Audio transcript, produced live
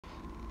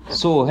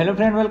So hello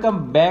friend,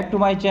 welcome back to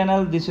my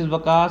channel. This is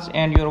Waqas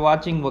and you're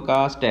watching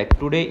Waqastech.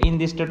 Today in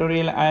this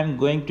tutorial I am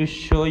going to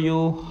show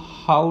you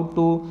how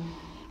to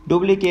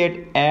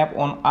duplicate app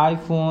on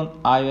iPhone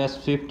iOS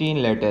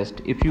 15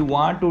 latest. If you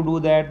want to do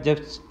that,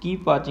 just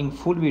keep watching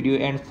full video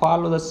and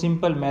follow the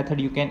simple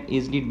method. You can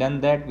easily done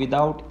that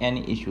without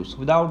any issues,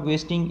 without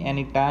wasting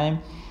any time.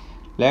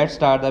 Let's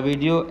start the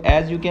video.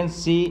 As you can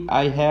see,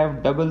 I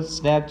have double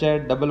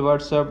Snapchat, double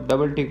WhatsApp,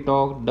 double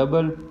TikTok,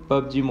 double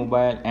PUBG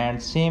mobile,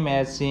 and same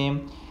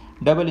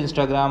double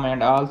Instagram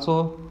and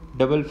also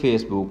double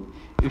Facebook.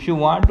 If you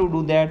want to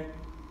do that,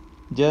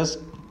 just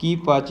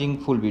keep watching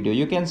full video.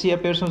 You can see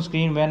appears on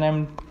screen when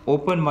I'm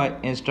open my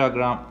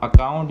Instagram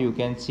account. You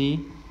can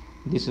see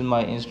this is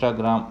my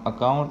Instagram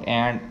account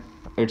and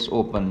it's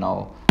open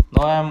now.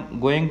 Now I'm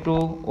going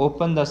to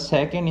open the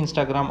second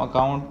Instagram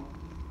account.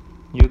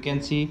 You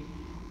can see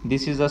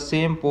this is the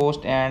same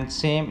post and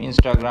same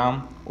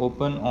Instagram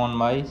open on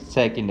my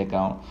second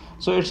account.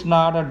 So it's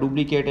not a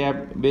duplicate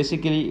app.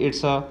 Basically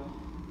it's a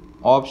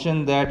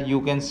option that you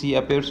can see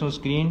appears on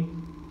screen.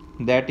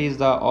 That is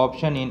the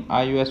option in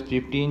iOS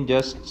 15.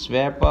 Just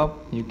swipe up.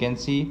 You can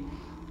see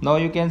now,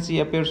 you can see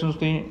appears on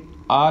screen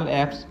all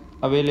apps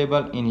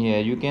available in here.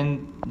 You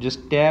can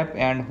just tap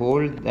and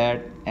hold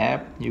that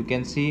app, you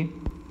can see,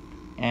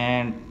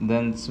 and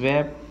then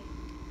swipe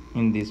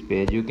in this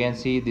page. You can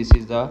see this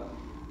is the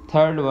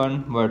third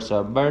one,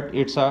 WhatsApp, but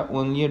it's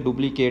only a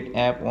duplicate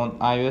app on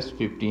iOS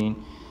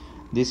 15.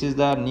 This is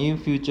the new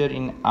feature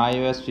in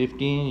iOS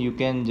 15. You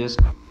can just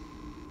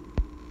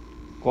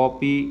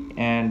copy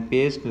and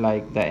paste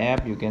like the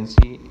app. You can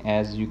see,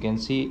 as you can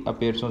see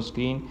appears on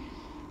screen,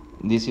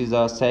 this is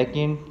the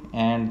second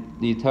and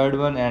the third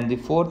one and the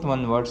fourth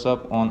one,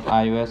 WhatsApp on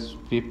iOS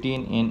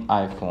 15 in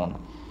iPhone.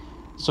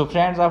 So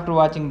friends, after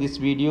watching this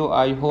video,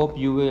 I hope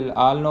you will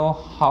all know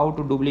how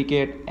to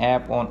duplicate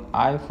app on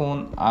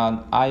iPhone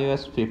on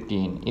iOS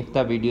 15. If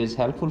the video is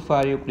helpful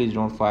for you, please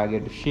don't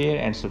forget to share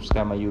and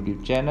subscribe my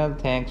YouTube channel.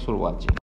 Thanks for watching.